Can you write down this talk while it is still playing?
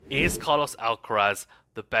Is Carlos Alcaraz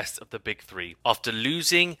the best of the big three? After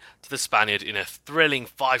losing to the Spaniard in a thrilling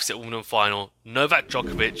 5-set Wimbledon final, Novak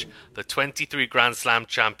Djokovic, the 23 Grand Slam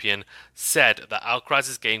champion, said that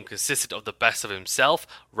Alcaraz's game consisted of the best of himself,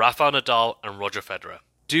 Rafael Nadal and Roger Federer.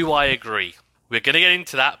 Do I agree? We're going to get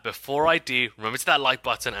into that. Before I do, remember to hit that like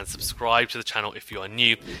button and subscribe to the channel if you are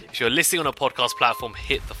new. If you're listening on a podcast platform,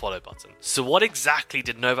 hit the follow button. So what exactly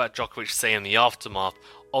did Novak Djokovic say in the aftermath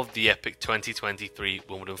of the epic 2023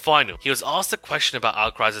 Wimbledon final? He was asked a question about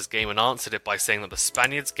Alcaraz's game and answered it by saying that the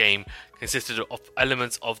Spaniard's game consisted of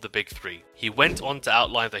elements of the big three. He went on to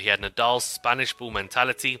outline that he had Nadal's Spanish ball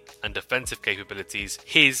mentality and defensive capabilities,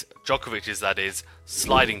 his, Djokovic's that is,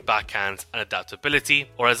 sliding backhands and adaptability,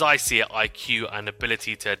 or as I see it, IQ and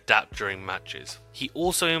ability to adapt during matches. He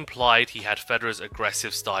also implied he had Federer's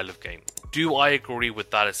aggressive style of game. Do I agree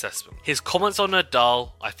with that assessment? His comments on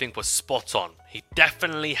Nadal, I think, were spot on. He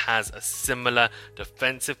definitely has a similar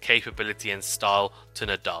defensive capability and style to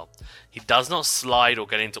Nadal. He does not slide or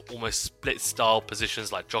get into almost split style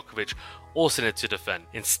positions like Djokovic or Sinner to defend.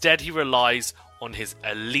 Instead, he relies on his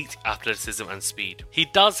elite athleticism and speed. He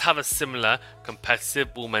does have a similar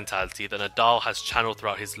competitive ball mentality that Nadal has channeled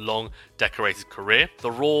throughout his long, decorated career.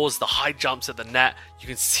 The roars, the high jumps at the net, you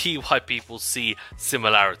can see why people see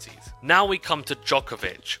similarities. Now we come to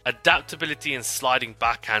Djokovic. Adaptability and sliding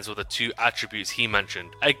backhands were the two attributes he mentioned.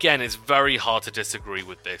 Again, it's very hard to disagree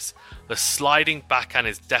with this. The sliding backhand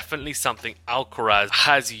is definitely something Alcaraz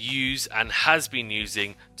has used and has been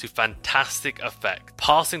using to fantastic effect,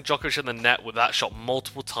 passing Djokovic in the net with that shot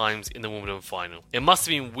multiple times in the Wimbledon final. It must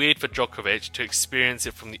have been weird for Djokovic to experience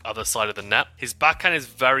it from the other side of the net. His backhand is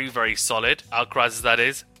very, very solid, Alcaraz's that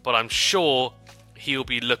is, but I'm sure he'll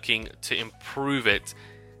be looking to improve it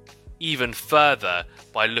even further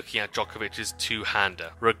by looking at Djokovic's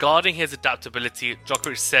two-hander. Regarding his adaptability,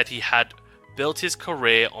 Djokovic said he had built his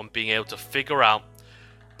career on being able to figure out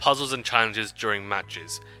puzzles and challenges during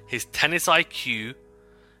matches. His tennis IQ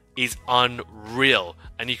is unreal,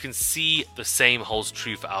 and you can see the same holds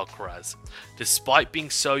true for Alcaraz. Despite being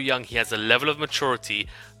so young, he has a level of maturity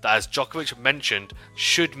that, as Djokovic mentioned,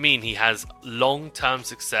 should mean he has long-term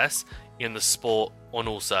success in the sport on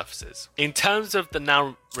all surfaces. In terms of the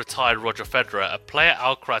now retired Roger Federer, a player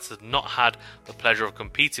Alcaraz has not had the pleasure of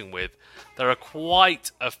competing with, there are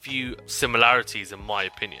quite a few similarities in my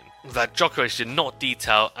opinion that Djokovic did not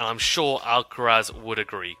detail, and I'm sure Alcaraz would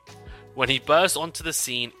agree. When he burst onto the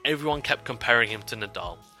scene, everyone kept comparing him to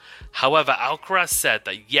Nadal. However, Alcaraz said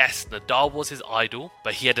that yes, Nadal was his idol,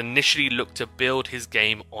 but he had initially looked to build his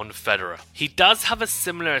game on Federer. He does have a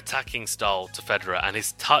similar attacking style to Federer, and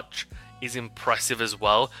his touch is impressive as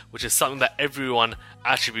well, which is something that everyone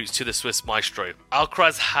attributes to the Swiss maestro.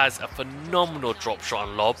 Alcaraz has a phenomenal drop shot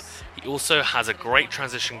and lob. He also has a great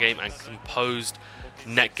transition game and composed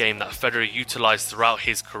net game that Federer utilised throughout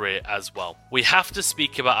his career as well. We have to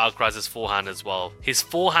speak about Alcaraz's forehand as well. His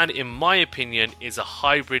forehand, in my opinion, is a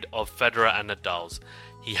hybrid of Federer and Nadal's.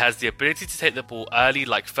 He has the ability to take the ball early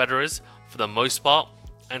like Federer's for the most part,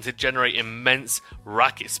 and to generate immense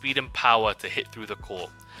racket speed and power to hit through the court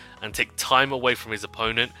and take time away from his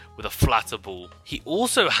opponent with a flatter ball. He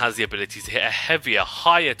also has the ability to hit a heavier,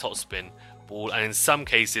 higher topspin ball, and in some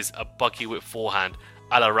cases a bucky whip forehand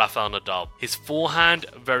a la Rafael Nadal. His forehand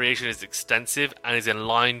variation is extensive and is in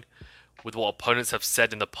line with what opponents have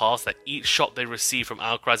said in the past, that each shot they receive from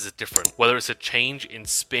Alcaraz is different, whether it's a change in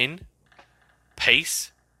spin,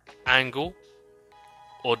 pace, angle,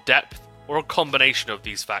 or depth, or a combination of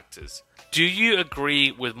these factors. Do you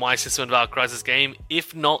agree with my assessment of Alcaraz's game?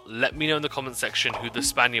 If not, let me know in the comment section who the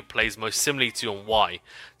Spaniard plays most similarly to and why.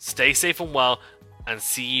 Stay safe and well, and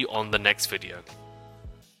see you on the next video.